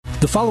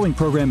The following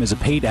program is a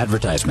paid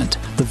advertisement.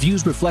 The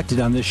views reflected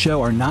on this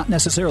show are not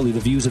necessarily the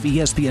views of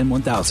ESPN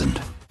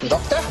 1000.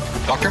 Doctor?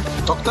 Doctor?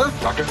 Doctor?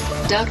 Doctor?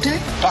 Doctor?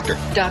 Doctor?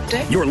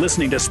 Doctor? You're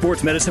listening to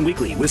Sports Medicine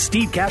Weekly with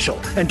Steve Cashel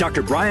and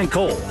Dr. Brian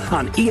Cole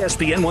on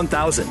ESPN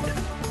 1000.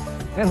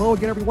 And hello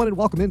again, everyone, and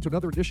welcome into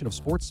another edition of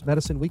Sports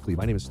Medicine Weekly.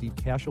 My name is Steve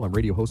Cashel. I'm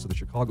radio host of the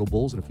Chicago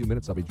Bulls. In a few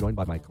minutes, I'll be joined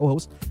by my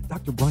co-host,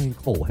 Dr. Brian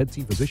Cole, head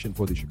team physician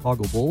for the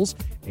Chicago Bulls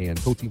and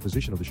co-team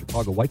physician of the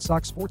Chicago White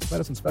Sox, sports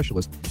medicine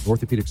specialist, and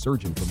orthopedic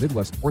surgeon from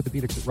Midwest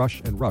Orthopedics at Rush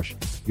and Rush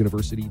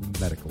University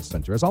Medical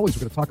Center. As always,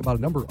 we're going to talk about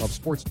a number of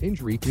sports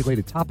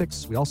injury-related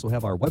topics. We also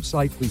have our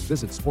website. Please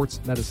visit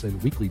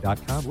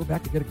sportsmedicineweekly.com. We're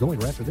back to get it going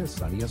right after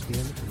this on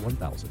ESPN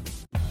 1000.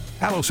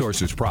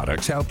 Allosource's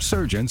products help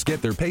surgeons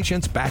get their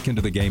patients back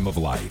into the game of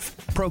life.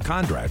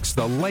 Prochondrex,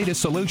 the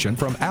latest solution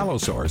from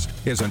Allosource,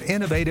 is an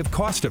innovative,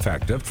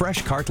 cost-effective,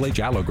 fresh cartilage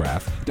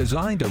allograft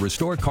designed to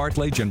restore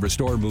cartilage and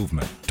restore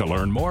movement. To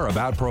learn more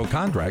about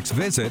Prochondrex,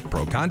 visit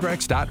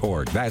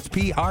prochondrex.org. That's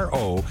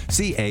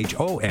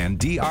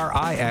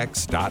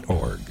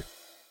prochondrix.org.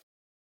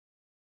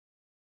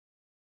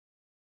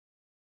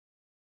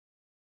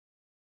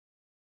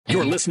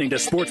 You're listening to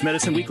Sports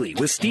Medicine Weekly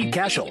with Steve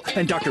Cashel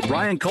and Dr.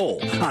 Brian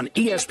Cole on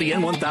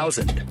ESPN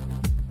 1000.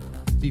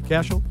 Steve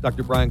Cashel,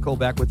 Dr. Brian Cole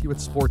back with you at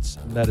Sports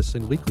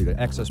Medicine Weekly.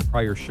 To access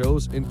prior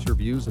shows,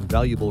 interviews, and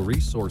valuable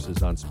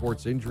resources on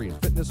sports injury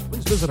and fitness,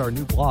 please visit our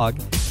new blog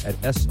at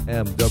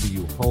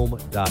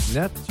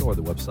smwhome.net or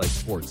the website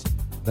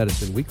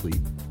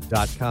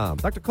sportsmedicineweekly.com.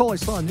 Dr. Cole, I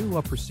saw a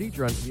new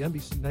procedure on the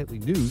NBC Nightly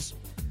News,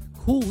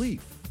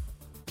 COOLIEF.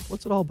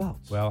 What's it all about?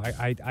 Well,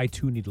 I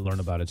too need to learn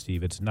about it,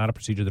 Steve. It's not a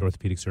procedure that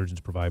orthopedic surgeons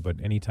provide, but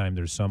anytime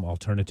there's some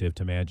alternative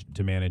to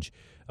manage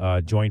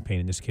joint pain,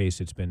 in this case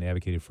it's been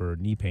advocated for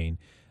knee pain,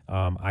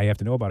 I have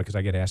to know about it because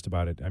I get asked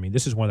about it. I mean,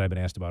 this is one that I've been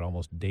asked about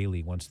almost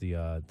daily once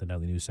the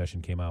nightly news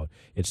session came out.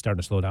 It's starting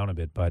to slow down a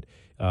bit, but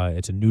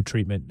it's a new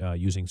treatment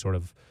using sort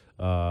of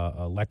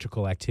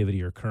electrical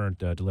activity or current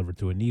delivered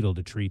through a needle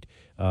to treat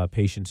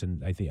patients,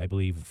 and I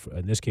believe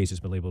in this case it's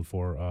been labeled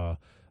for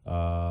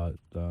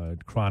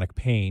chronic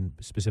pain,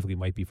 specifically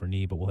might be for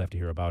knee, but we'll have to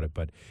hear about it.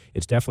 But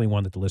it's definitely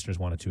one that the listeners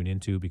want to tune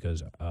into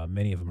because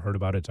many of them heard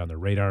about it. It's on their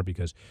radar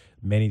because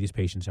many of these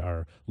patients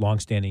are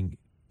longstanding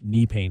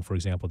knee pain, for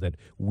example, that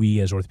we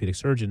as orthopedic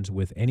surgeons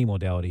with any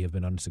modality have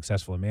been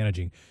unsuccessful in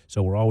managing.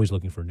 So we're always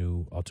looking for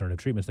new alternative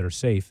treatments that are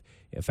safe,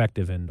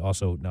 effective, and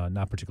also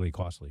not particularly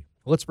costly.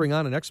 Well, let's bring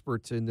on an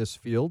expert in this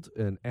field,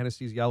 an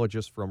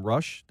anesthesiologist from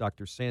Rush,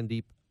 Dr.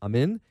 Sandeep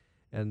Amin.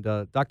 And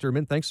Dr.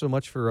 Amin, thanks so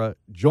much for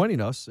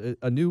joining us.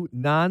 A new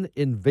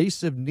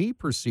non-invasive knee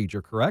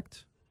procedure,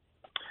 correct?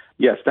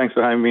 Yes, thanks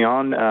for having me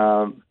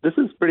on. This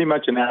is pretty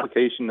much an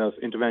application of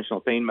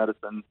interventional pain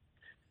medicine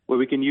where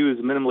we can use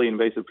a minimally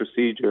invasive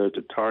procedure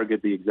to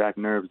target the exact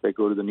nerves that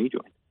go to the knee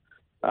joint.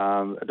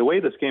 The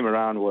way this came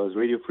around was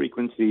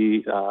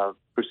radiofrequency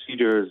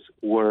procedures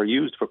were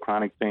used for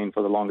chronic pain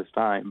for the longest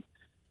time.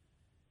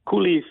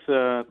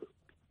 COOLIEF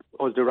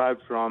was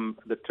derived from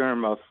the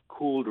term of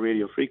cooled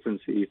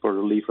radiofrequency for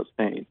relief of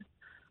pain.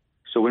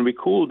 So when we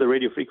cool the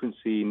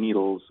radiofrequency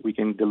needles, we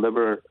can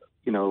deliver,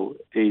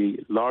 a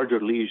larger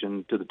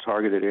lesion to the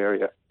targeted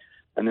area.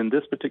 And in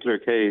this particular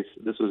case,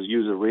 this was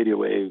use of radio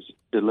waves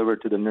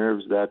delivered to the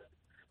nerves that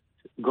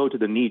go to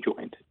the knee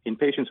joint in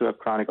patients who have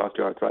chronic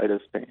osteoarthritis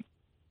pain.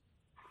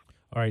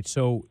 All right,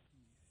 so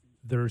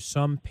there's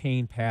some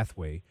pain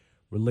pathway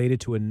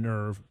related to a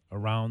nerve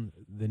around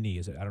the knee.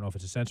 I don't know if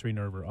it's a sensory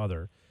nerve or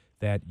other,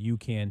 that you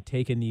can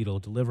take a needle,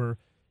 deliver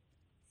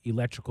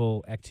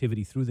electrical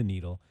activity through the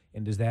needle,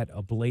 and does that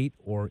ablate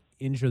or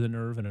injure the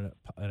nerve in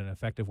an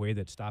effective way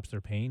that stops their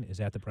pain? Is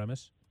that the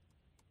premise?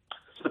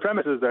 So the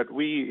premise is that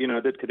we,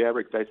 did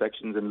cadaveric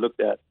dissections and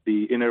looked at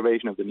the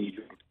innervation of the knee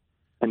joint.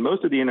 And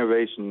most of the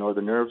innervation or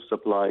the nerve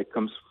supply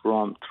comes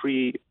from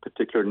three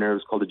particular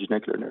nerves called the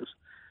genicular nerves.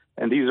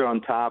 And these are on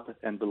top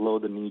and below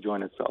the knee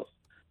joint itself.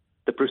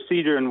 The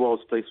procedure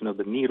involves placement of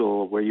the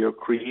needle where you're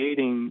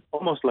creating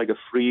almost like a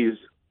freeze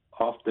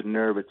off the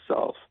nerve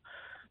itself.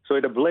 So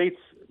it ablates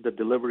the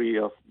delivery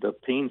of the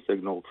pain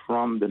signal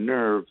from the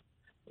nerve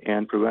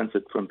and prevents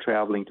it from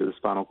traveling to the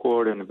spinal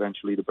cord and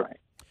eventually the brain.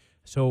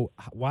 So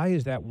why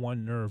is that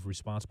one nerve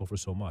responsible for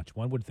so much?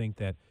 One would think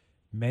that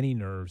many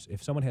nerves,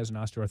 if someone has an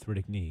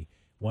osteoarthritic knee,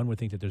 one would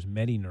think that there's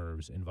many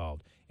nerves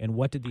involved. And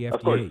what did the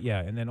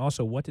FDA, and then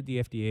also what did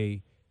the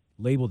FDA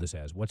label this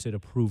as? What's it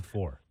approved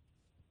for?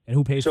 And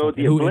who pays for it?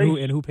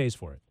 And who pays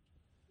for it?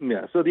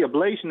 Yeah, so the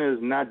ablation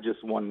is not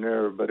just one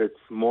nerve, but it's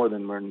more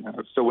than one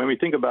nerve. So when we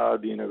think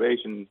about the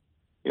innervation,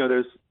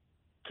 there's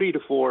 3 to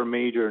 4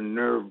 major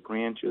nerve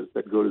branches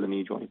that go to the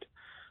knee joint.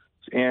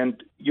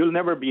 And you'll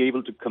never be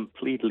able to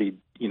completely,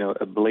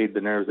 ablate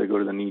the nerves that go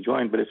to the knee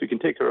joint. But if you can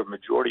take care of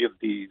majority of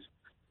these,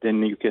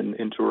 then you can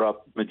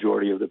interrupt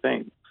majority of the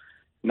pain.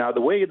 Now,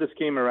 the way this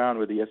came around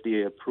with the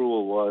FDA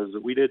approval was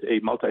we did a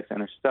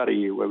multi-center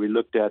study where we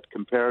looked at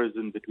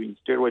comparison between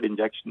steroid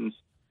injections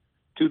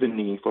to the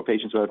knee for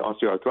patients who had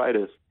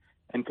osteoarthritis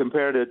and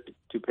compared it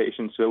to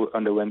patients who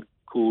underwent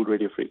cooled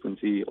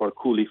radiofrequency or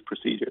COOLIEF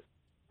procedure.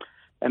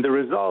 And the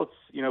results,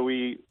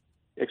 we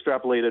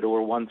extrapolated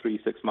over 1, 3,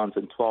 6 months,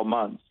 and 12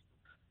 months,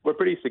 were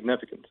pretty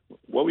significant.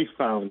 What we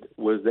found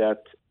was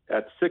that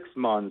at 6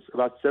 months,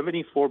 about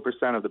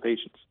 74% of the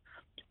patients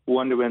who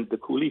underwent the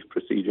COOLIEF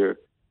procedure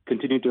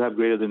continued to have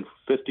greater than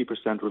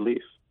 50%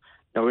 relief.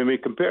 Now, when we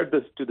compared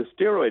this to the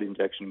steroid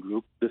injection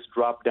group, this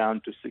dropped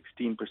down to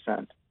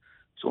 16%.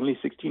 So only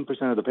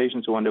 16% of the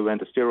patients who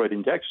underwent a steroid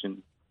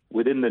injection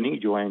within the knee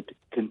joint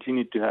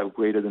continued to have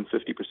greater than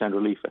 50%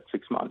 relief at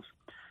 6 months.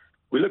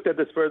 We looked at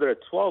this further at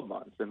 12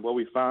 months, and what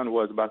we found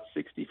was about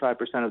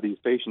 65% of these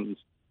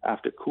patients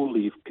after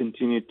COOLIEF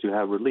continued to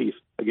have relief,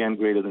 again,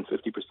 greater than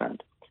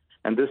 50%.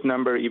 And this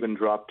number even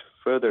dropped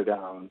further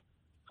down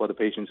for the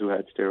patients who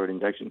had steroid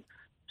injection.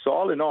 So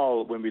all in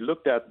all, when we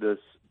looked at this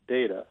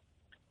data,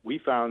 we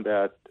found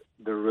that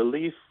the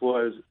relief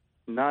was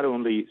not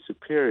only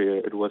superior,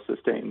 it was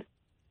sustained.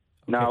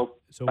 Okay. Now,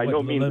 so by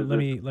no means let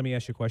me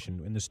ask you a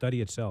question. In the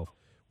study itself,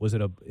 was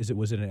it an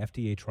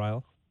FDA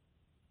trial?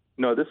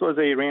 No, this was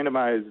a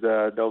randomized,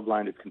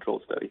 double-blinded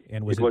control study.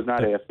 And it was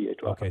not an FDA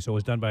trial. Okay, so it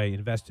was done by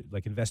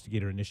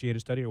investigator-initiated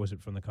study, or was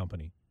it from the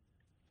company?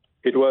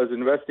 It was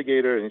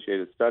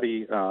investigator-initiated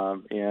study,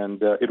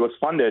 and it was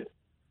funded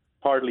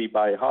partly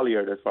by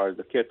Halyard as far as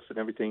the kits and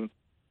everything,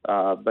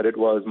 but it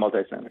was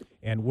multi-centered.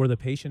 And were the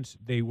patients,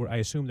 I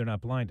assume they're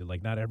not blinded,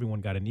 like not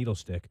everyone got a needle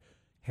stick.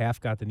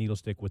 Half got the needle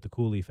stick with the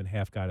COOLIEF and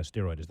half got a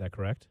steroid. Is that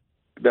correct?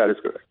 That is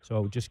correct.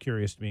 So just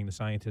curious, being the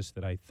scientist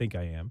that I think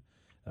I am,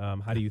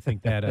 how do you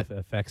think that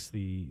affects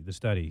the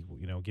study,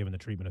 given the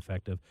treatment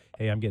effect of,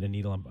 hey, I'm getting a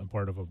needle, I'm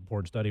part of an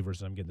important study,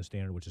 versus I'm getting the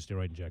standard, which is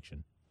steroid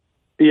injection?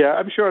 Yeah,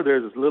 I'm sure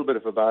there's a little bit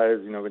of a bias,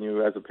 when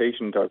you as a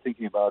patient are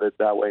thinking about it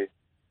that way.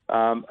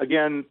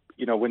 Again,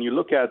 when you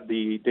look at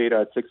the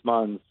data at 6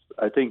 months,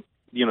 I think,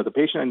 the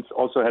patients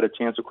also had a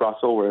chance to cross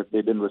over if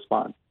they didn't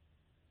respond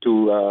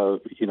to,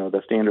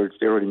 the standard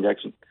steroid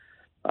injection.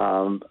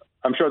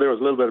 I'm sure there was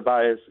a little bit of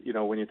bias,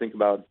 when you think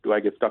about, do I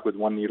get stuck with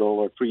 1 needle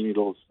or 3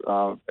 needles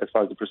as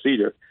far as the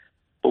procedure?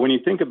 But when you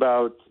think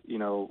about,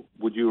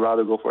 would you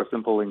rather go for a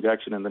simple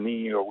injection in the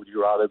knee, or would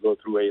you rather go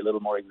through a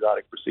little more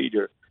exotic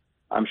procedure?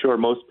 I'm sure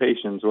most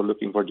patients who are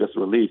looking for just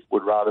relief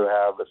would rather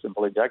have a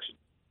simple injection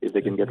if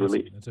they can get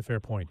relief. That's a fair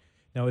point.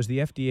 Now, is the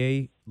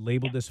FDA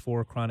labeled this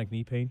for chronic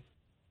knee pain?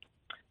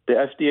 The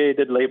FDA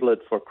did label it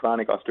for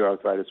chronic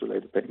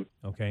osteoarthritis-related pain.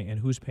 Okay, and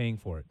who's paying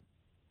for it?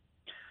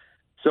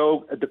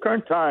 So at the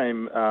current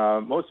time,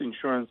 most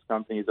insurance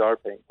companies are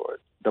paying for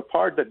it. The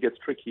part that gets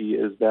tricky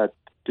is that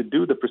to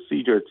do the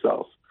procedure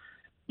itself,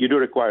 you do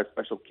require a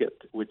special kit,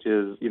 which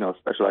is,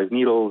 specialized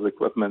needles,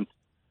 equipment,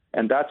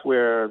 and that's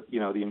where,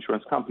 the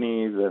insurance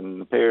companies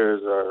and the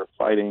payers are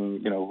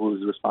fighting,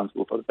 who's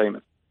responsible for the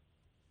payment.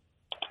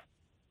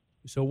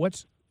 So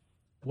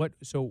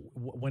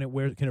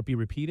where can it be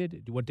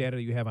repeated? What data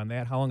do you have on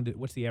that?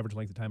 What's the average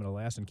length of time it'll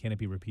last, and can it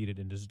be repeated,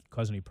 and does it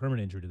cause any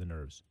permanent injury to the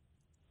nerves?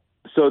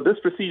 So this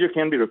procedure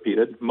can be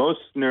repeated. Most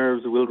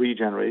nerves will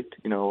regenerate,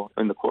 in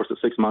the course of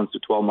 6 months to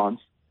 12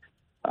 months.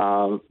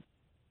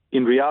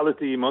 In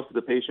reality, most of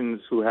the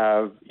patients who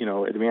have,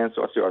 advanced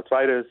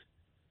osteoarthritis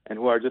and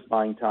who are just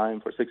buying time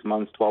for 6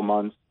 months, 12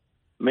 months,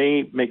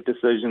 may make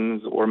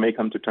decisions or may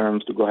come to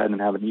terms to go ahead and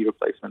have a knee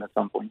replacement at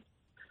some point.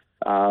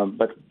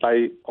 But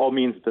by all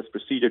means, this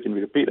procedure can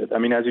be repeated. I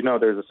mean, as you know,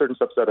 there's a certain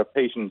subset of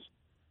patients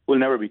who will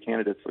never be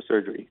candidates for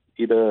surgery,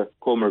 either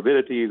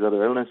comorbidities,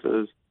 other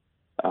illnesses.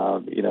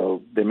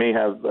 They may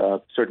have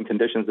certain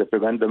conditions that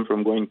prevent them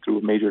from going through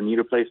a major knee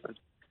replacement.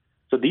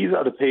 So these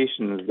are the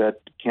patients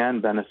that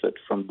can benefit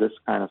from this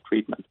kind of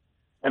treatment.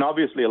 And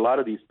obviously, a lot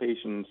of these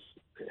patients,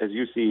 as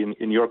you see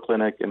in your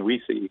clinic and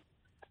we see,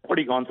 have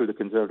already gone through the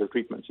conservative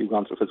treatments. You've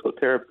gone through physical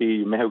therapy.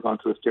 You may have gone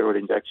through a steroid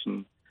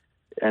injection.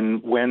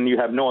 And when you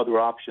have no other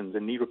options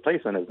and knee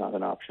replacement is not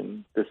an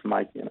option, this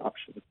might be an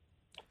option.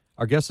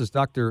 Our guest is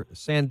Dr.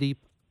 Sandeep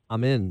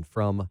Amin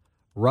from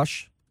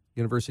Rush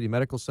University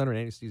Medical Center,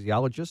 an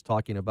anesthesiologist,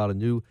 talking about a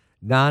new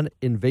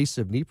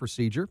non-invasive knee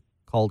procedure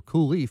called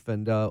COOLIEF.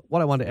 And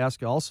what I wanted to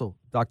ask you also,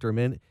 Dr.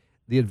 Amin,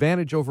 the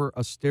advantage over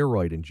a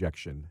steroid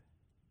injection.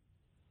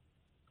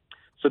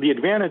 So the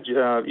advantage,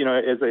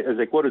 as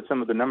I quoted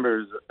some of the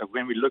numbers,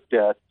 when we looked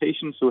at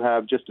patients who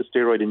have just a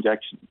steroid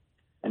injection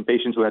and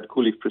patients who had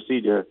COOLIEF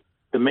procedure,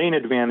 the main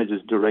advantage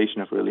is duration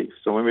of relief.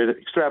 So when we're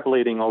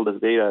extrapolating all this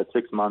data at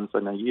 6 months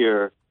and a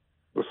year,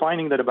 we're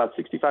finding that about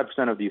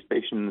 65% of these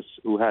patients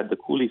who had the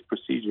COOLIEF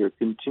procedure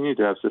continue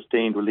to have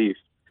sustained relief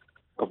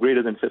of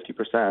greater than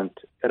 50%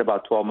 at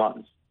about 12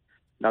 months.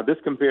 Now, this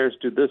compares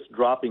to this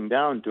dropping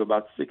down to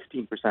about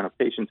 16% of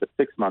patients at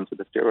 6 months with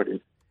the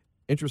steroid.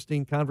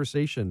 Interesting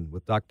conversation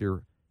with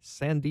Dr.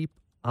 Sandeep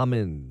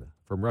Amin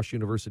from Rush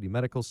University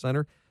Medical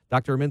Center.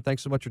 Dr. Amin,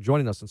 thanks so much for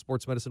joining us on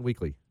Sports Medicine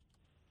Weekly.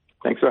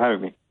 Thanks for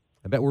having me.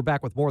 I bet we're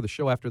back with more of the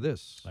show after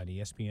this. On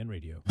ESPN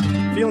Radio.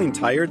 Feeling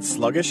tired,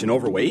 sluggish, and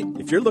overweight?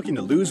 If you're looking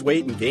to lose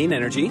weight and gain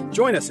energy,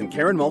 join us in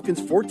Karen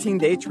Malkin's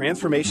 14-day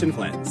transformation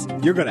cleanse.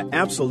 You're going to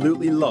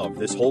absolutely love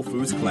this Whole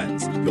Foods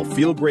cleanse. You'll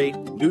feel great,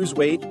 lose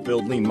weight,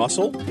 build lean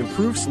muscle,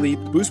 improve sleep,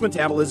 boost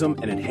metabolism,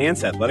 and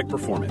enhance athletic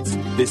performance.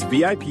 This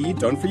VIP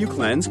done-for-you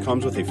cleanse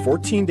comes with a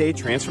 14-day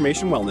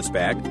transformation wellness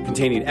bag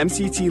containing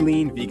MCT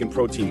Lean Vegan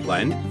Protein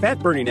Blend,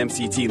 fat-burning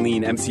MCT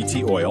Lean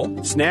MCT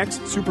Oil, snacks,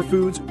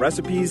 superfoods,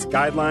 recipes,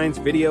 guidelines,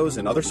 videos,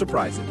 and other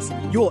surprises.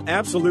 You will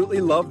absolutely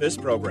love this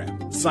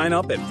program. Sign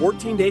up at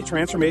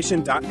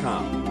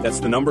 14daytransformation.com. That's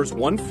the numbers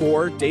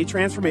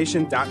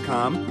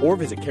 14daytransformation.com, or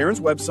visit Karen's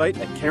website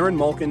at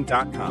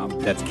karenmalkin.com.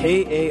 That's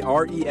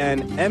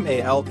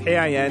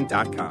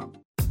KarenMalkin.com.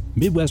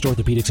 Midwest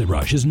Orthopedics at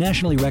Rush is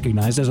nationally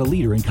recognized as a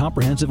leader in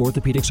comprehensive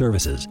orthopedic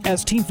services.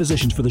 As team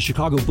physicians for the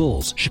Chicago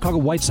Bulls, Chicago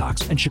White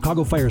Sox, and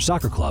Chicago Fire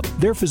Soccer Club,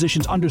 their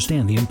physicians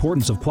understand the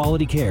importance of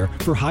quality care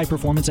for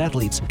high-performance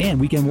athletes and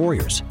weekend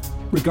warriors.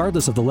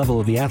 Regardless of the level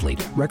of the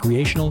athlete,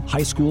 recreational,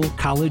 high school,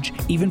 college,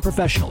 even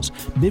professionals,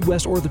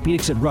 Midwest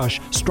Orthopedics at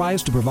Rush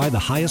strives to provide the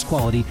highest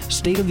quality,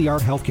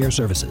 state-of-the-art healthcare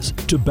services.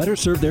 To better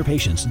serve their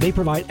patients, they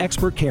provide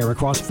expert care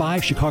across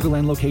 5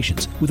 Chicagoland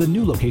locations, with a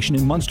new location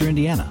in Munster,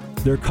 Indiana.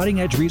 Their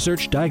cutting-edge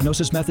research,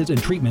 diagnosis methods,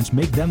 and treatments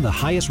make them the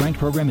highest-ranked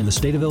program in the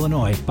state of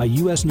Illinois by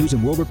U.S. News &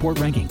 World Report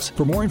rankings.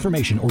 For more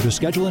information or to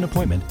schedule an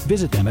appointment,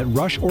 visit them at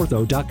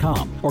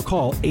rushortho.com or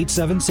call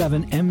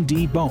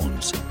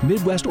 877-MD-BONES.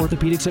 Midwest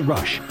Orthopedics at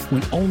Rush,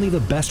 when only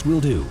the best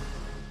will do.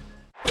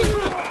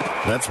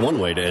 That's one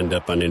way to end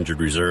up on injured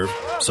reserve.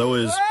 So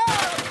is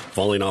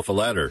falling off a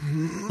ladder,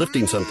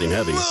 lifting something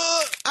heavy.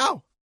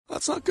 Ow!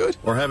 That's not good.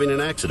 Or having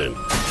an accident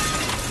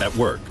at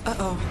work.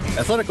 Uh-oh.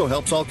 Athletico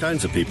helps all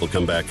kinds of people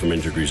come back from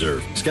injured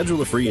reserve. Schedule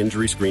a free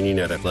injury screening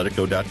at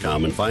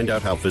athletico.com and find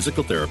out how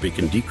physical therapy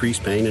can decrease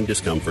pain and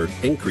discomfort,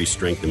 increase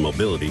strength and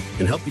mobility,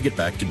 and help you get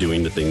back to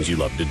doing the things you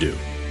love to do.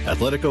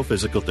 Athletico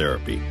Physical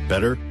Therapy.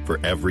 Better for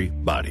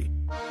everybody.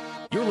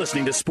 You're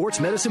listening to Sports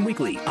Medicine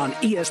Weekly on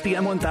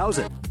ESPN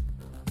 1000.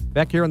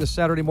 Back here on this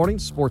Saturday morning,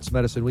 Sports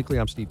Medicine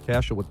Weekly, I'm Steve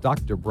Cashel with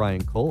Dr.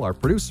 Brian Cole. Our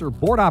producer,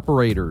 board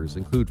operators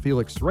include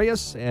Felix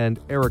Reyes and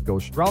Eric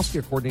Ostrowski,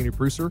 our coordinating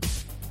producer,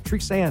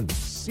 Treesan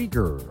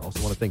Seeger.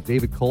 Also want to thank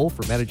David Cole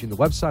for managing the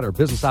website, our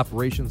business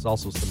operations,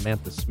 also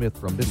Samantha Smith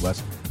from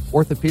Midwest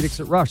Orthopedics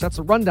at Rush. That's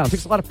a rundown. It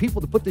takes a lot of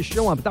people to put this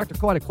show on, but Dr.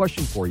 Cole, I had a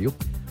question for you.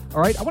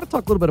 All right, I want to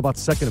talk a little bit about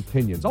second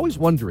opinions. Always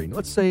wondering,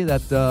 let's say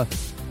that a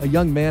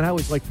young man, I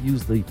always like to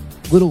use the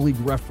Little League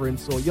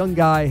reference. So a young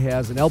guy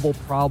has an elbow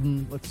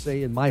problem, let's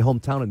say in my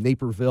hometown in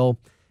Naperville,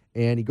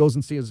 and he goes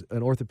and sees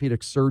an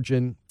orthopedic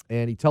surgeon,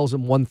 and he tells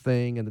him one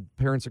thing, and the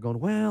parents are going,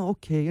 well,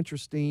 okay,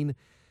 interesting.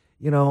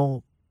 You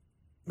know,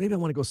 maybe I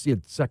want to go see a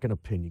second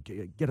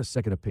opinion, get a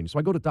second opinion. So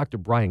I go to Dr.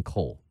 Brian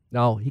Cole.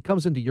 Now, he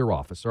comes into your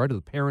office, all right, or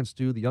the parents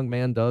do, the young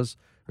man does,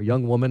 or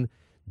young woman.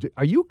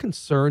 Are you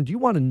concerned? Do you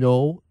want to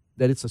know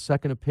that it's a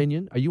second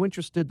opinion? Are you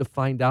interested to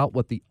find out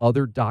what the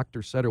other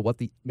doctor said, or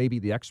what maybe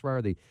the X-ray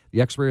or the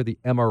X-ray or the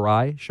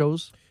MRI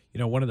shows? You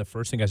know, one of the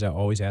first things I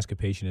always ask a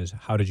patient is,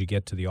 how did you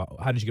get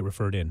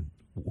referred in?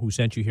 Who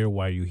sent you here?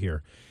 Why are you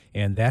here?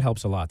 And that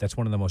helps a lot. That's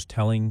one of the most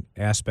telling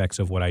aspects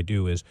of what I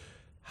do, is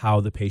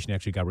how the patient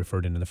actually got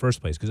referred in the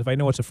first place. Because if I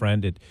know it's a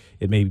friend,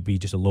 it may be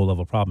just a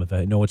low-level problem. If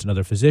I know it's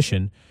another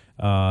physician,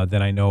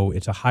 then I know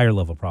it's a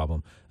higher-level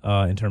problem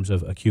in terms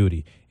of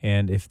acuity.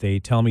 And if they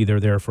tell me they're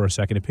there for a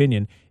second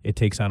opinion, it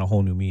takes on a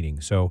whole new meaning.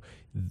 So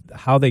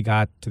how they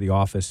got to the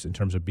office in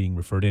terms of being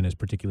referred in is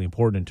particularly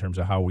important in terms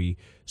of how we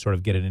sort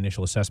of get an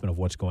initial assessment of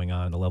what's going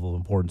on, the level of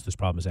importance this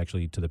problem is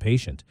actually to the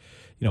patient.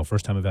 You know,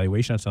 first-time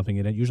evaluation on something,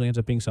 it usually ends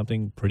up being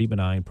something pretty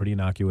benign, pretty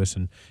innocuous,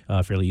 and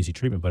fairly easy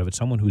treatment. But if it's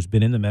someone who's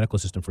been in the medical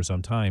system for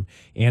some time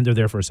and they're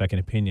there for a second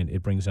opinion,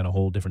 it brings in a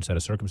whole different set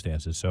of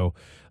circumstances. So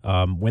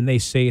when they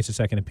say it's a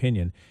second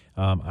opinion,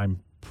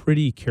 I'm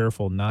pretty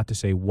careful not to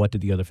say, what did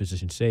the other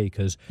physician say?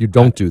 Because you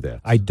don't do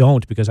that. I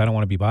don't, because I don't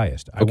want to be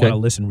biased. I Okay. want to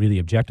listen really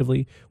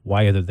objectively.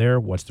 Why are they there?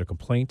 What's their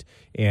complaint?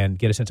 And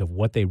get a sense of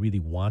what they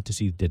really want to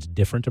see that's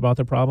different about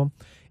their problem.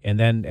 And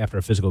then after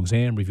a physical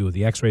exam, review of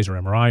the x-rays or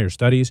MRI or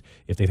studies,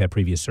 if they've had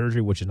previous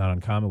surgery, which is not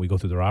uncommon, we go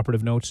through their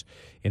operative notes,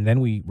 and then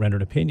we render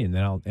an opinion.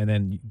 And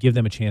then give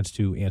them a chance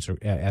to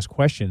ask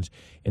questions.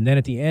 And then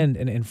at the end,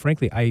 and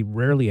frankly, I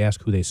rarely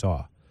ask who they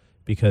saw.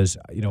 Because,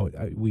 you know,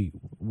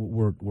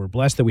 we're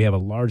blessed that we have a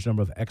large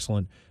number of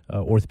excellent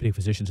orthopedic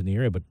physicians in the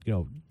area. But, you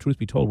know, truth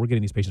be told, we're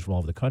getting these patients from all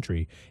over the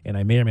country, and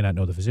I may or may not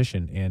know the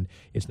physician. And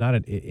it's not,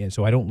 and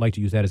so I don't like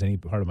to use that as any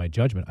part of my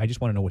judgment. I just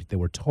want to know what they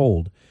were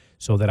told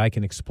so that I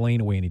can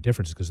explain away any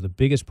differences. Because the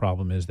biggest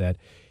problem is that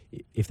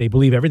if they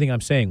believe everything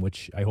I'm saying,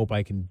 which I hope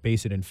I can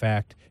base it in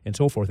fact and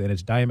so forth, and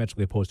it's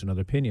diametrically opposed to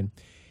another opinion,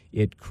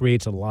 it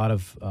creates a lot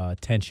of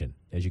tension,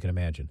 as you can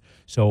imagine.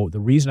 So the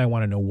reason I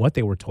want to know what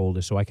they were told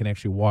is so I can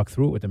actually walk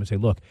through it with them and say,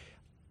 look,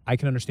 I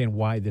can understand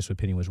why this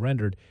opinion was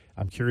rendered.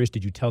 I'm curious,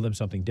 did you tell them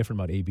something different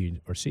about A, B,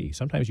 or C?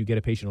 Sometimes you get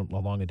a patient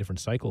along a different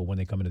cycle when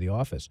they come into the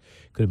office.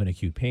 Could have been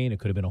acute pain. It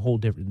could have been a whole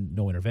different,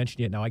 no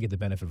intervention yet. Now I get the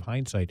benefit of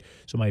hindsight,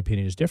 so my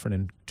opinion is different.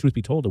 And truth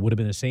be told, it would have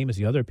been the same as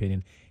the other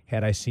opinion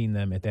had I seen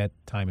them at that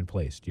time and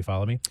place. Do you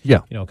follow me?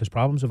 Yeah. Because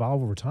problems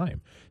evolve over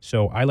time.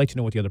 So I like to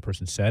know what the other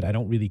person said. I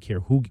don't really care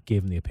who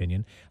gave them the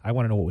opinion. I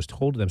want to know what was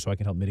told to them so I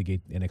can help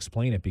mitigate and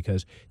explain it,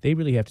 because they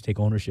really have to take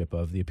ownership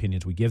of the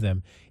opinions we give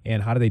them.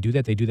 And how do they do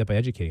that? They do that by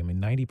educating.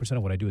 90%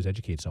 of what I do is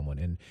educate someone.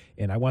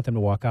 And I want them to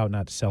walk out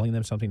not selling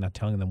them something, not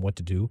telling them what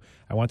to do.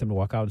 I want them to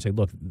walk out and say,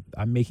 look,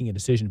 I'm making a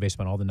decision based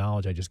upon all the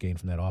knowledge I just gained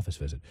from that office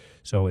visit.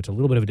 So it's a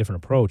little bit of a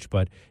different approach,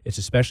 but it's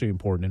especially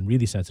important and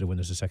really sensitive when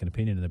there's a second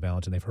opinion in the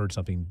balance and they've heard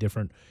something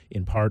different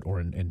in part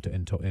or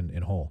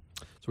in whole.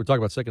 So we're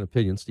talking about second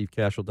opinion. Steve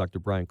Cashel, Dr.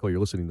 Brian Cole, you're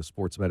listening to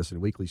Sports Medicine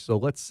Weekly. So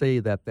let's say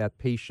that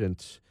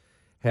patient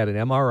had an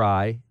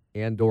MRI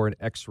and or an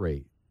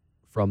X-ray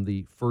from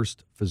the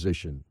first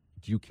physician.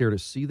 Do you care to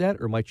see that,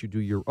 or might you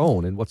do your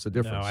own, and what's the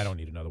difference? No, I don't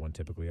need another one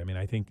typically.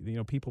 I think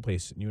people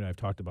place, you and I have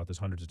talked about this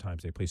hundreds of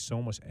times, they place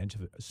so much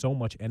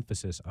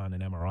emphasis on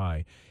an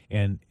MRI,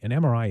 and an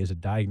MRI is a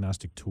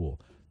diagnostic tool.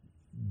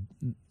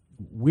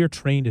 We're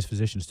trained as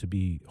physicians to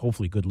be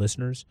hopefully good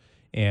listeners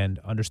and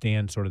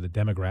understand sort of the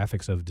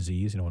demographics of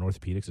disease. In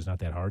orthopedics, it's not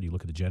that hard. You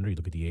look at the gender, you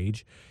look at the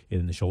age.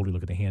 In the shoulder, you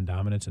look at the hand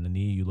dominance. In the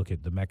knee, you look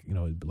at the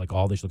like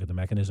all this, you look at the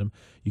mechanism.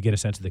 You get a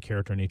sense of the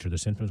character and nature of the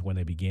symptoms, when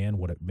they began,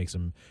 what it makes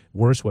them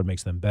worse, what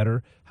makes them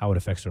better, how it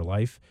affects their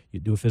life. You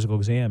do a physical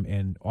exam,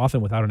 and often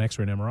without an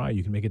X-ray and MRI,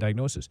 you can make a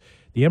diagnosis.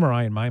 The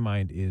MRI, in my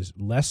mind, is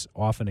less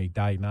often a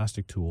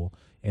diagnostic tool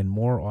and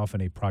more often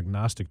a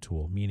prognostic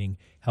tool, meaning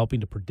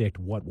helping to predict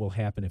what will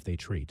happen if they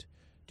treat.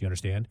 Do you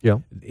understand? Yeah.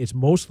 It's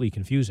mostly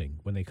confusing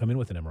when they come in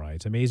with an MRI.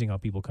 It's amazing how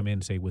people come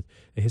in, say, with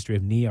a history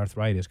of knee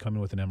arthritis, come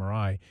in with an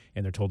MRI,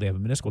 and they're told they have a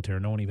meniscal tear.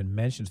 No one even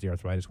mentions the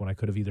arthritis when I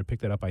could have either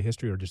picked that up by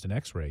history or just an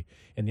X-ray.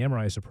 And the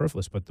MRI is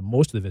superfluous, but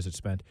most of the visit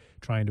spent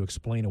trying to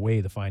explain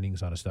away the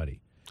findings on a study.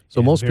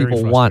 So most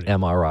people want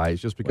MRIs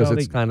just because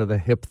it's kind of the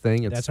hip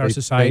thing. That's our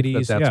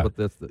society's. That's what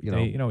this,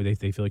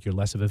 they feel like you're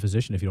less of a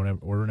physician if you don't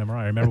order an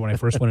MRI. I remember when I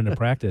first went into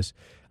practice,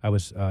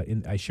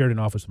 I shared an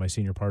office with my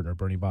senior partner,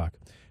 Bernie Bach.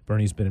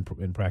 Bernie's been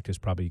in practice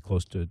probably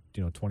close to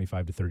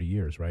 25 to 30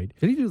 years, right?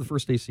 Did he do the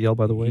first ACL,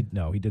 by the way?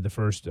 No, he did the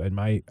first. In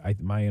my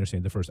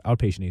understanding, the first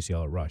outpatient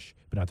ACL at Rush,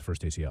 but not the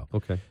first ACL.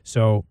 Okay.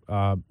 So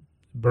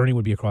Bernie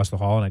would be across the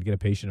hall, and I'd get a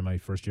patient in my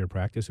first year of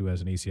practice who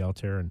has an ACL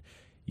tear, and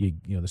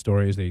the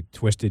story is they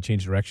twisted,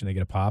 change direction, they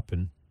get a pop,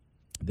 and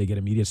they get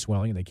immediate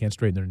swelling, and they can't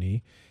straighten their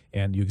knee.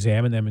 And you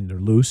examine them, and they're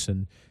loose,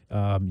 and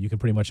you can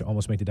pretty much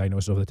almost make the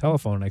diagnosis over the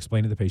telephone. And I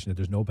explained to the patient that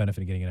there's no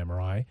benefit in getting an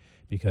MRI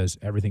because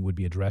everything would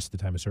be addressed at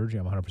the time of surgery.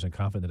 I'm 100%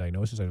 confident in the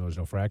diagnosis. I know there's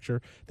no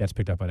fracture. That's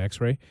picked up on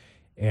X-ray.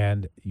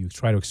 And you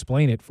try to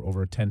explain it for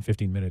over a 10,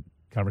 15-minute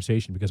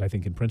conversation because I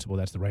think in principle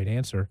that's the right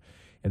answer.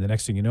 And the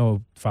next thing you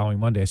know, following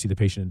Monday, I see the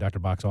patient in Dr.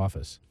 Bach's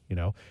office,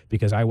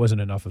 because I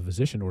wasn't enough of a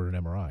physician to order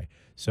an MRI.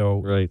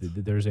 So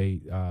there's a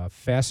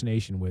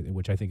fascination with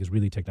which I think is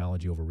really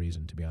technology over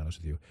reason, to be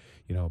honest with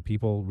you.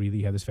 People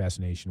really have this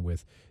fascination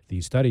with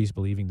these studies,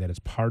 believing that it's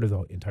part of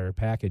the entire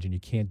package and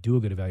you can't do a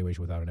good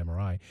evaluation without an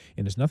MRI.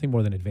 And it's nothing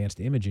more than advanced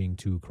imaging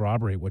to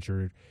corroborate what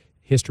your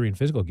history and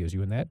physical gives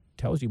you. And that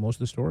tells you most of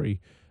the story,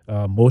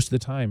 most of the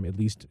time, at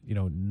least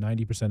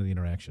 90% of the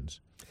interactions.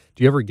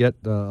 Do you ever get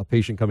a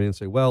patient come in and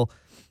say, well,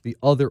 the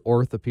other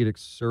orthopedic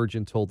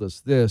surgeon told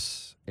us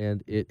this,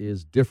 and it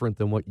is different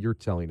than what you're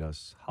telling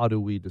us? How do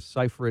we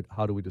decipher it?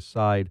 How do we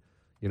decide,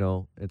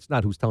 it's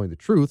not who's telling the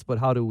truth, but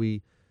how do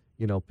we,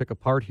 pick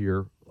apart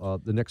here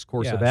the next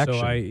course of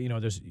action? So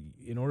there's,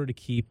 in order to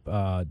keep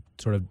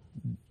sort of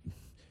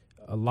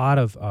a lot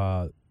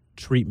of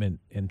treatment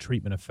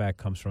effect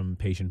comes from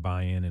patient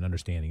buy-in and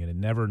understanding. And it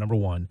never, number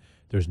one,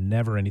 there's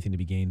never anything to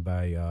be gained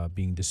by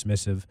being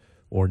dismissive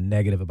or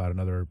negative about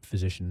another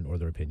physician or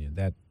their opinion.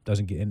 That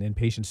doesn't get, and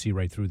patients see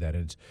right through that.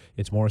 And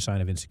it's more a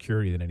sign of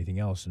insecurity than anything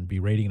else. And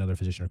berating another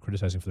physician or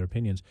criticizing for their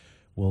opinions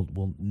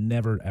will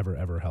never, ever,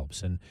 ever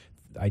helps. And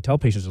I tell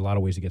patients there's a lot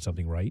of ways to get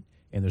something right,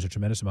 and there's a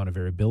tremendous amount of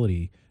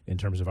variability in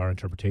terms of our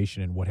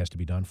interpretation and what has to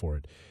be done for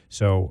it.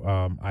 So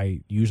I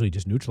usually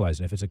just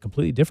neutralize it. If it's a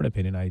completely different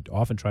opinion, I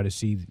often try to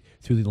see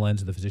through the lens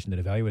of the physician that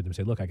evaluated them and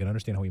say, look, I can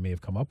understand how we may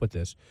have come up with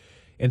this.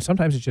 And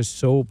sometimes it's just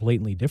so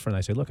blatantly different.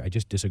 I say, look, I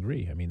just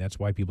disagree. That's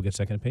why people get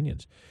second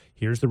opinions.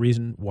 Here's the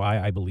reason why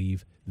I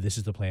believe this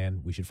is the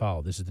plan we should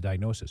follow. This is the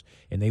diagnosis.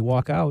 And they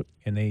walk out,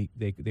 and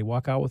they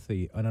walk out with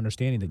an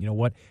understanding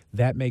that,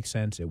 that makes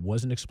sense. It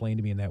wasn't explained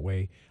to me in that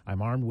way.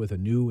 I'm armed with a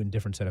new and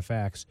different set of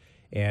facts,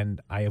 and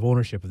I have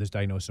ownership of this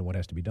diagnosis and what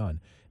has to be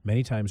done.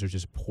 Many times there's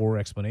just poor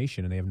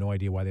explanation, and they have no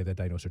idea why they have that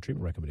diagnosis or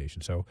treatment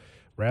recommendation. So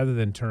rather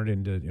than turn it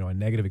into a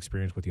negative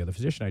experience with the other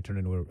physician, I turn it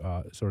into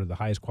sort of the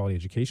highest quality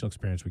educational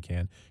experience we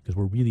can, because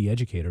we're really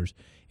educators.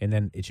 And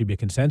then it should be a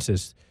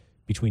consensus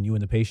between you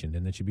and the patient,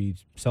 and it should be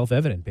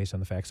self-evident based on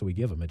the facts that we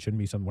give them. It shouldn't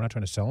be something, we're not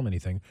trying to sell them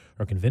anything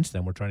or convince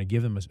them. We're trying to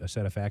give them a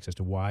set of facts as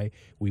to why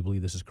we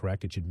believe this is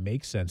correct. It should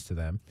make sense to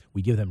them.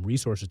 We give them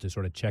resources to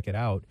sort of check it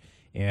out,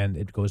 and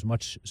it goes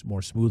much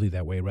more smoothly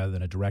that way rather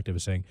than a directive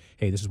of saying,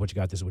 hey, this is what you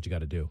got, this is what you got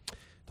to do.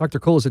 Dr.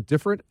 Cole, is it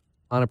different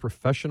on a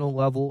professional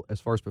level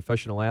as far as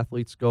professional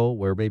athletes go,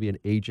 where maybe an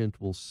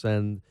agent will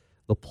send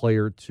the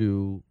player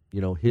to,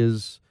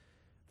 his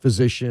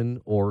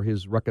physician or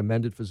his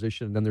recommended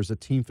physician, and then there's a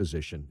team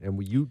physician? And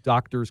will you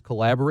doctors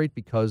collaborate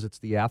because it's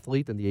the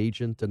athlete and the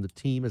agent and the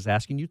team is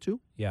asking you to?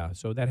 Yeah,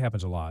 so that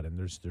happens a lot, and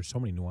there's so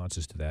many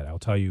nuances to that. I'll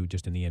tell you,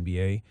 just in the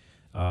NBA,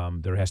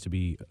 there has to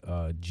be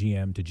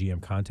GM to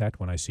GM contact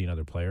when I see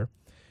another player.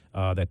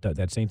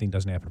 That same thing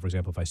doesn't happen, for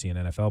example, if I see an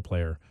NFL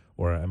player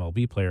or an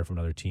MLB player from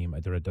another team.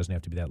 There doesn't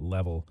have to be that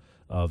level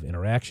of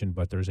interaction,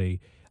 but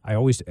I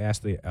always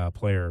ask the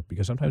player,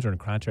 because sometimes they're in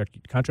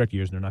contract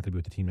years and they're not going to be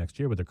with the team next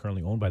year, but they're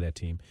currently owned by that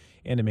team,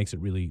 and it makes it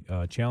really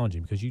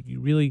challenging, because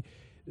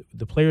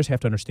the players have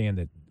to understand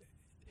that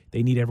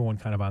they need everyone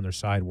kind of on their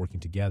side working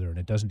together, and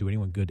it doesn't do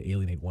anyone good to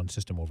alienate one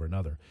system over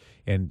another.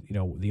 And,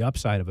 the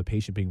upside of a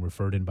patient being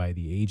referred in by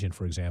the agent,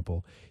 for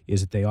example,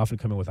 is that they often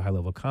come in with a high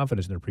level of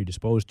confidence and they're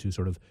predisposed to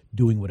sort of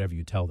doing whatever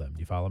you tell them. Do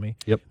you follow me?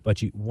 Yep.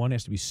 But one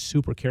has to be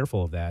super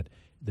careful of that.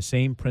 The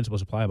same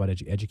principles apply about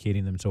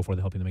educating them and so forth,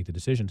 helping them make the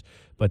decisions,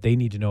 but they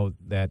need to know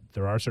that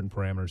there are certain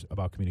parameters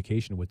about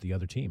communication with the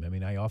other team. I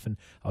mean,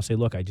 I'll say,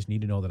 look, I just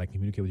need to know that I can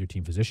communicate with your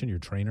team physician, your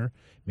trainer,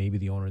 maybe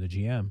the owner or the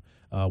GM,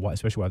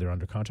 especially while they're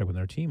under contract with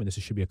their team, and this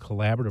should be a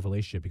collaborative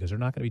relationship, because they're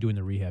not going to be doing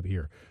the rehab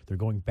here. They're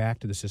going back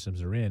to the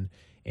systems they're in,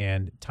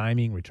 and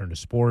timing, return to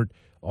sport,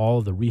 all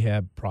of the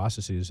rehab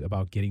processes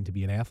about getting to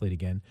be an athlete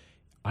again,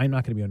 I'm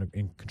not going to be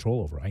in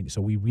control over.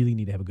 So we really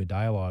need to have a good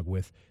dialogue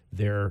with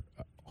their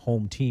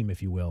home team,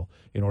 if you will,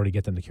 in order to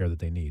get them the care that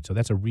they need. So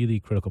that's a really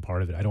critical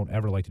part of it. I don't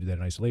ever like to do that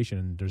in isolation,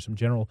 and there's some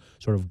general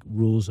sort of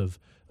rules of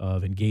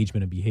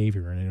engagement and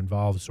behavior, and it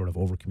involves sort of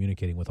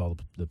over-communicating with all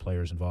the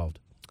players involved.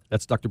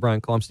 That's Dr.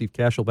 Brian Cole. I'm Steve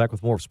Cashel, back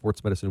with more of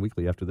Sports Medicine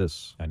Weekly after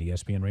this. On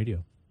ESPN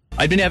Radio.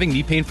 I'd been having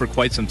knee pain for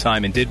quite some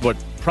time and did what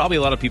probably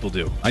a lot of people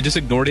do. I just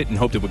ignored it and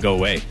hoped it would go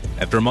away.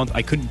 After a month,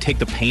 I couldn't take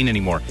the pain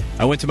anymore.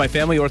 I went to my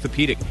family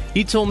orthopedic.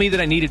 He told me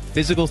that I needed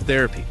physical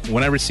therapy.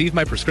 When I received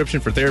my prescription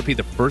for therapy,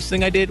 the first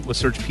thing I did was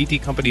search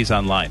PT companies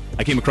online.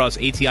 I came across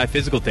ATI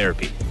Physical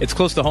Therapy. It's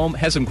close to home,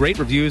 has some great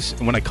reviews,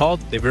 and when I called,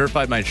 they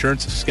verified my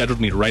insurance, scheduled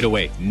me right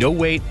away. No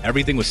wait,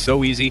 everything was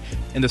so easy,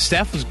 and the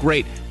staff was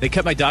great. They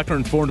kept my doctor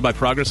informed of my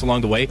progress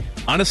along the way.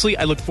 Honestly,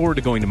 I looked forward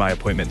to going to my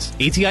appointments.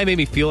 ATI made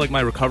me feel like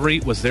my recovery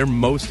was their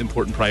most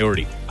important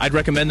priority. I'd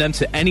recommend them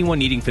to anyone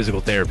needing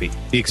physical therapy.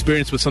 The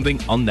experience was something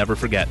I'll never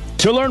forget.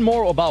 To learn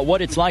more about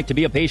what it's like to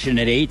be a patient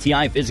at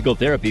ATI Physical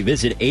Therapy,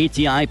 visit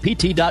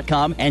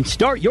ATIPT.com and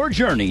start your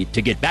journey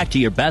to get back to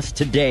your best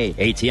today.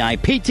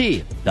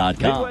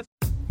 ATIPT.com.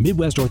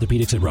 Midwest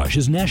Orthopedics at Rush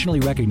is nationally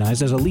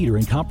recognized as a leader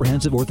in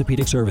comprehensive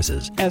orthopedic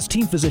services. As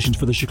team physicians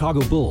for the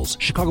Chicago Bulls,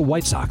 Chicago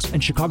White Sox,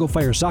 and Chicago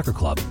Fire Soccer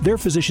Club, their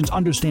physicians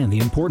understand the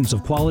importance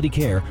of quality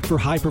care for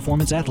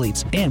high-performance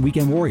athletes and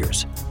weekend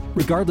warriors.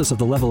 Regardless of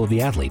the level of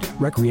the athlete,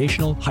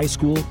 recreational, high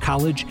school,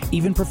 college,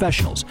 even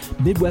professionals,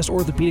 Midwest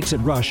Orthopedics at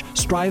Rush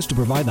strives to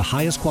provide the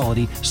highest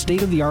quality,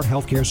 state-of-the-art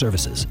healthcare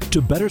services.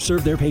 To better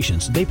serve their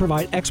patients, they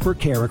provide expert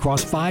care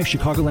across 5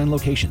 Chicagoland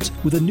locations,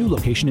 with a new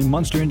location in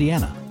Munster,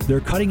 Indiana. Their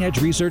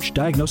cutting-edge research,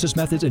 diagnosis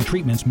methods, and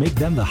treatments make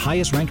them the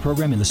highest-ranked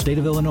program in the state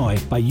of Illinois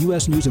by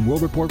U.S. News &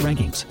 World Report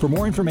rankings. For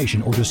more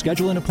information or to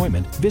schedule an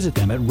appointment, visit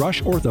them at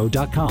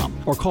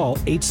rushortho.com or call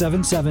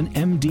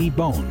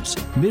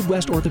 877-MD-BONES.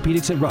 Midwest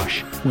Orthopedics at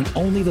Rush, when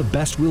only the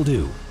best will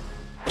do.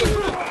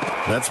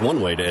 That's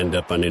one way to end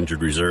up on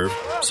injured reserve.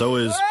 So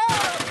is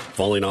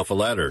falling off a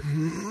ladder,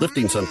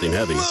 lifting something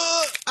heavy.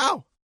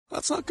 Ow!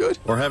 That's not good.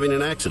 Or having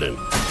an accident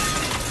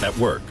at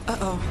work.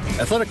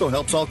 Athletico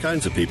helps all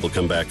kinds of people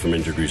come back from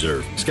injured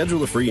reserve.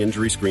 Schedule a free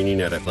injury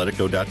screening at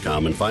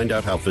athletico.com and find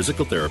out how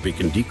physical therapy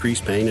can decrease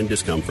pain and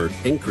discomfort,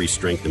 increase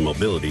strength and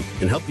mobility,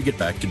 and help you get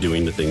back to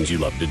doing the things you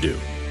love to do.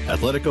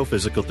 Athletico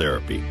Physical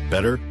Therapy.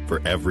 Better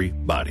for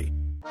everybody.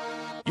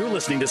 You're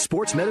listening to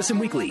Sports Medicine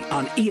Weekly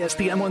on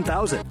ESPN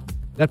 1000.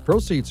 Net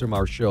proceeds from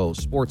our show,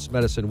 Sports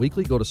Medicine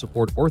Weekly, go to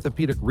support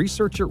orthopedic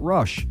research at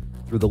Rush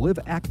through the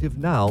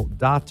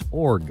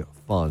liveactivenow.org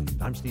fund.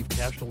 I'm Steve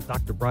Cashel,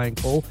 Dr. Brian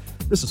Cole.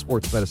 This is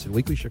Sports Medicine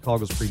Weekly,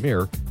 Chicago's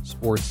premier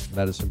sports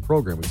medicine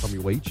program. We come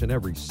your way each and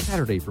every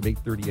Saturday from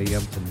 8:30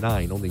 a.m. to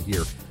 9, only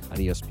here on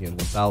ESPN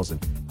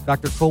 1000.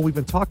 Dr. Cole, we've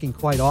been talking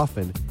quite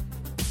often,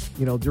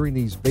 during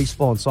these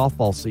baseball and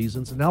softball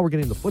seasons, and now we're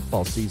getting the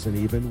football season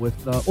even,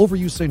 with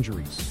overuse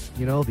injuries.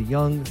 The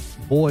young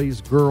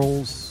boys,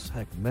 girls,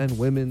 heck, men,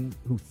 women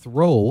who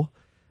throw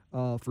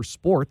for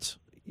sport,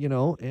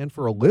 and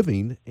for a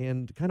living,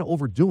 and kind of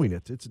overdoing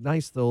it. It's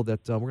nice, though,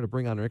 that we're going to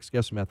bring on our next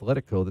guest from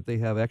Athletico, that they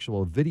have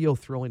actual video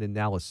throwing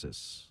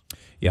analysis.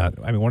 Yeah,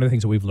 I mean, one of the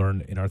things that we've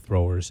learned in our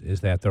throwers is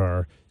that there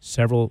are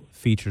several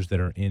features that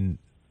are in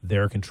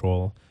their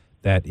control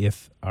that,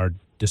 if are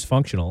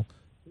dysfunctional,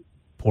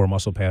 poor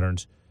muscle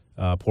patterns,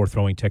 poor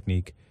throwing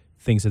technique,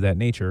 things of that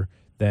nature,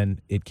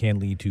 then it can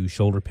lead to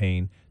shoulder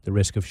pain, the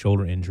risk of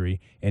shoulder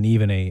injury, and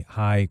even a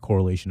high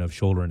correlation of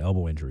shoulder and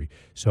elbow injury.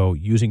 So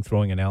using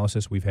throwing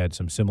analysis, we've had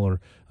some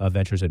similar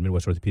ventures at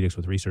Midwest Orthopedics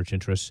with research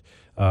interests.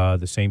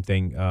 The same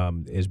thing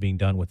is being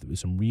done with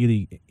some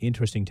really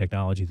interesting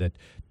technology that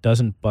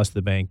doesn't bust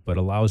the bank, but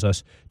allows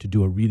us to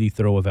do a really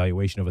thorough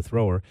evaluation of a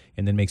thrower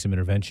and then make some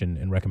intervention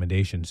and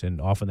recommendations. And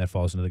often that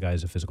falls into the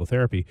guise of physical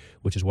therapy,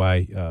 which is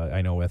why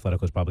I know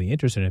Athletico is probably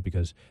interested in it,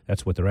 because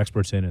that's what they're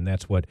experts in, and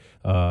that's what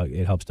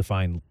it helps to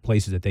find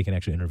places that they can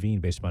actually intervene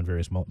based upon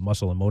various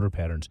muscle and motor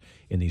patterns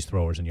in these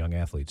throwers and young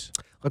athletes.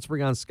 Let's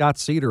bring on Scott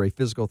Cedar, a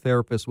physical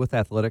therapist with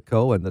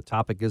Athletico, and the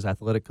topic is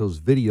Athletico's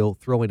video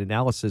throwing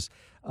analysis.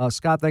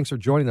 Scott, thanks for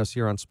joining us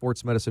here on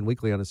Sports Medicine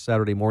Weekly on this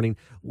Saturday morning.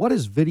 What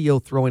is video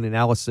throwing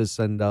analysis,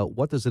 and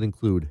what does it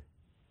include?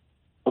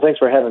 Well, thanks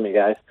for having me,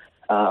 guys.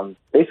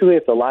 Basically,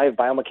 it's a live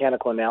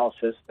biomechanical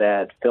analysis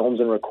that films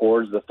and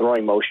records the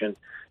throwing motion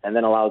and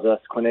then allows us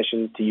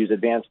clinicians to use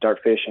advanced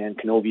Dartfish and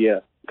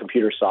Canovia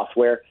computer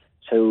software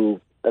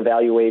to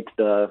evaluate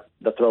the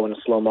throw in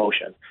slow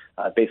motion.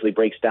 It basically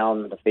breaks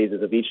down the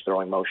phases of each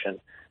throwing motion.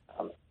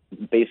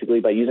 Basically,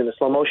 by using the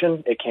slow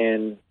motion, it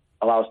can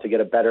allow us to get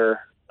a better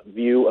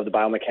view of the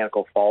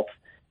biomechanical faults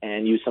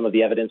and use some of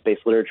the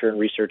evidence-based literature and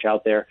research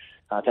out there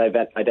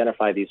to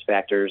identify these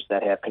factors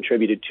that have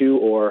contributed to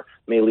or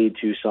may lead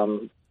to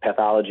some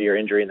pathology or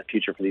injury in the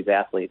future for these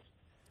athletes.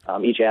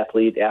 Each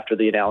athlete, after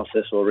the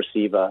analysis, will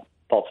receive a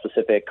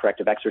fault-specific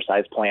corrective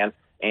exercise plan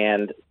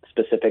and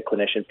specific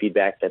clinician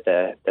feedback that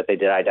they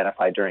did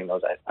identify during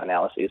those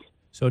analyses.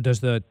 So does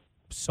the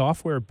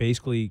software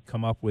basically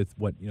come up with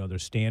what, their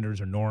standards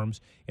or norms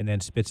and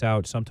then spits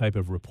out some type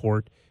of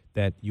report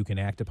that you can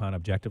act upon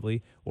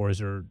objectively, or is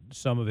there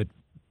some of it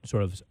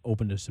sort of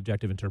open to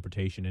subjective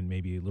interpretation and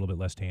maybe a little bit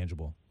less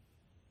tangible?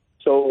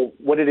 So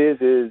what it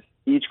is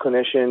each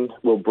clinician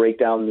will break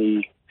down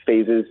the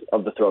phases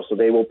of the throw. So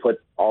they will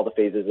put all the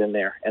phases in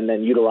there and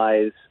then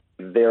utilize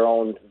their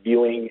own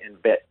viewing and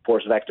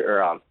force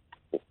vector,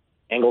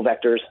 angle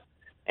vectors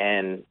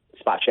and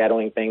spot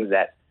shadowing things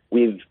that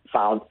we've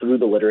found through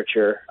the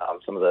literature,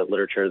 some of the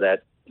literature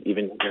that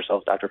even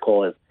yourself, Dr.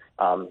 Cole, has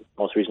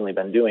most recently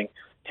been doing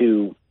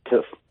to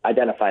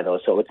identify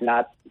those. So it's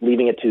not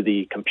leaving it to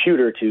the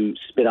computer to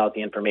spit out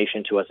the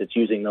information to us. It's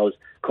using those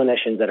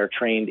clinicians that are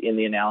trained in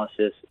the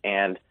analysis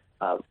and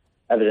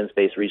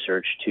evidence-based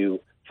research to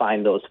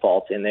find those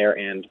faults in there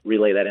and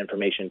relay that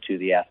information to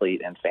the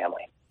athlete and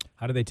family.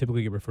 How do they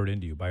typically get referred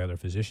into you? By other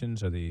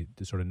physicians? Are they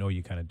sort of know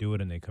you kind of do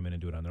it and they come in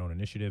and do it on their own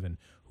initiative? And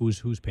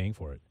who's paying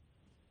for it?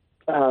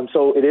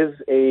 So it is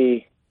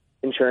a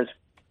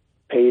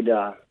insurance-paid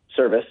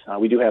service.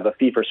 We do have a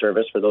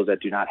fee-for-service for those that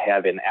do not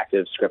have an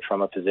active script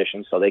from a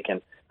physician, so they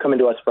can come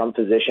into us from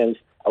physicians.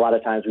 A lot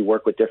of times we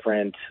work with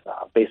different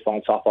baseball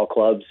and softball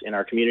clubs in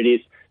our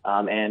communities,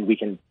 and we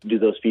can do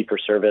those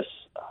fee-for-service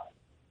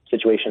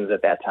situations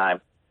at that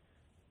time.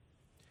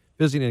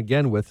 Visiting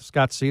again with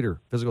Scott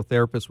Cedar, physical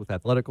therapist with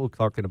Athletico,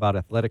 talking about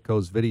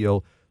Athletico's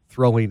video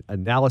throwing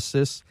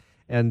analysis.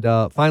 And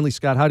finally,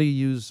 Scott, how do you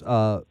use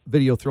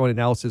video throwing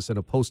analysis in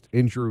a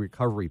post-injury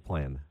recovery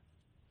plan?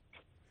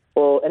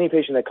 Well, any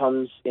patient that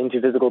comes into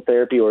physical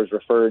therapy or is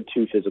referred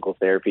to physical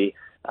therapy,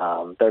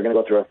 they're going to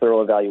go through a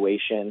thorough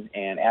evaluation,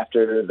 and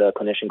after the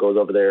clinician goes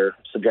over their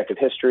subjective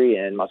history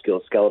and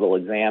musculoskeletal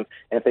exam,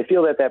 and if they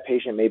feel that that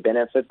patient may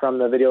benefit from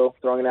the video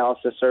throwing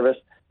analysis service,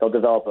 they'll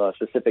develop a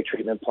specific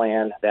treatment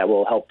plan that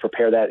will help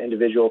prepare that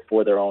individual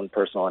for their own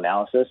personal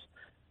analysis.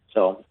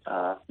 So,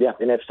 and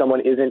if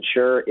someone isn't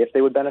sure if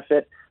they would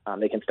benefit,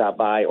 they can stop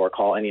by or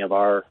call any of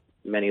our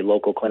many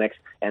local clinics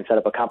and set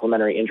up a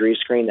complimentary injury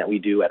screen that we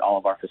do at all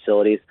of our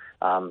facilities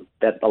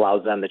that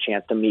allows them the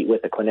chance to meet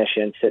with a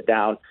clinician, sit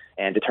down,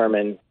 and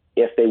determine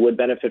if they would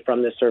benefit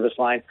from this service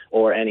line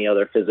or any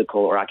other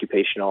physical or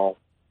occupational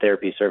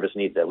therapy service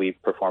needs that we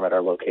perform at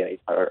our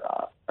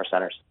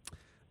centers.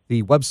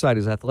 The website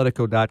is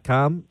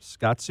athletico.com.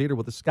 Scott Cedar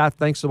with us. Scott,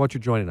 thanks so much for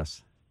joining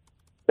us.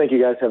 Thank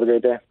you, guys. Have a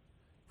great day.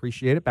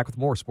 Appreciate it. Back with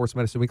more Sports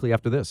Medicine Weekly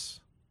after this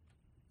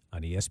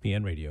on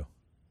ESPN Radio.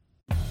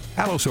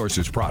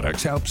 Allosource's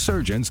products help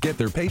surgeons get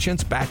their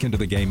patients back into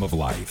the game of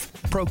life.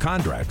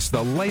 Procondrex,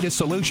 the latest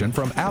solution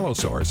from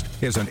Allosource,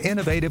 is an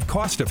innovative,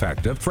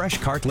 cost-effective, fresh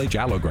cartilage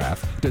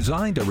allograft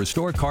designed to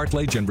restore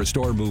cartilage and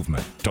restore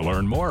movement. To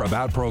learn more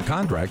about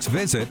Procondrex,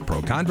 visit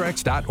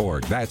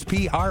procondrex.org. That's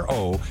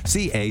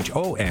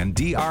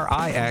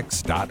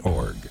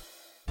PROCHONDRIX.org.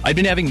 I'd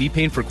been having knee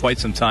pain for quite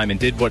some time and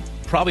did what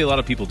probably a lot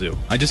of people do.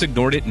 I just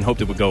ignored it and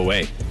hoped it would go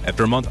away.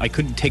 After a month, I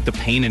couldn't take the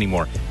pain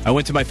anymore. I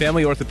went to my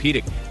family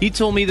orthopedic. He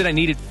told me that I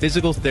needed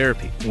physical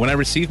therapy. When I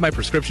received my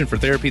prescription for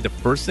therapy, the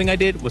first thing I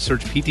did was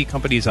search PT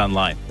companies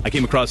online. I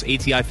came across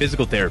ATI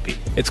Physical Therapy.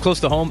 It's close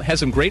to home, has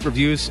some great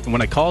reviews, and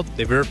when I called,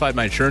 they verified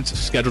my insurance,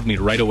 scheduled me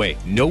right away.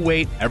 No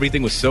wait,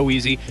 everything was so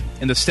easy,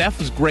 and the staff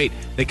was great.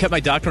 They kept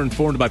my doctor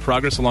informed of my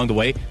progress along the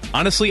way.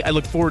 Honestly, I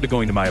look forward to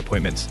going to my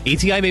appointments.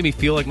 ATI made me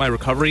feel like my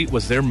recovery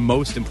was their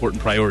most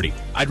important priority.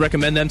 I'd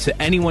recommend them to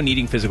anyone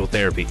needing physical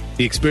therapy.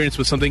 The experience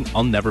was something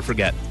I'll never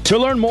forget. To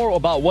learn more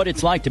about what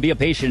it's like to be a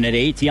patient at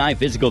ATI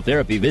Physical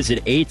Therapy,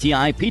 visit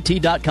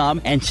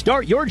ATIPT.com and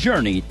start your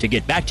journey to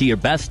get back to your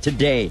best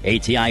today.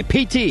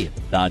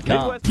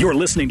 ATIPT.com. You're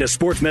listening to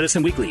Sports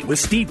Medicine Weekly with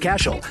Steve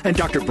Cashel and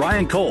Dr.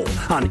 Brian Cole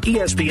on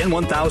ESPN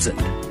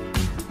 1000.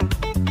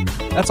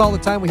 That's all the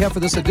time we have for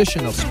this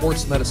edition of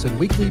Sports Medicine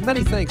Weekly.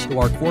 Many thanks to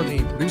our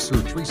coordinating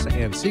producer, Teresa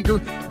Ann Seeger,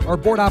 our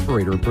board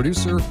operator and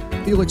producer,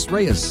 Felix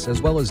Reyes,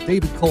 as well as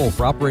David Cole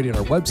for operating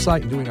our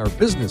website and doing our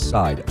business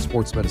side of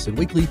Sports Medicine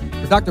Weekly.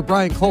 For Dr.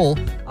 Brian Cole,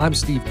 I'm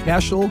Steve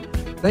Cashel.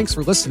 Thanks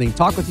for listening.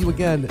 Talk with you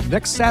again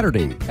next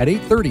Saturday at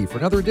 8:30 for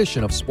another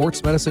edition of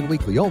Sports Medicine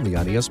Weekly, only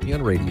on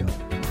ESPN Radio.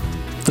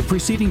 The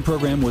preceding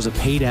program was a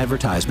paid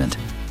advertisement.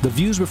 The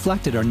views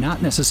reflected are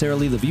not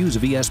necessarily the views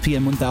of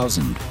ESPN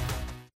 1000.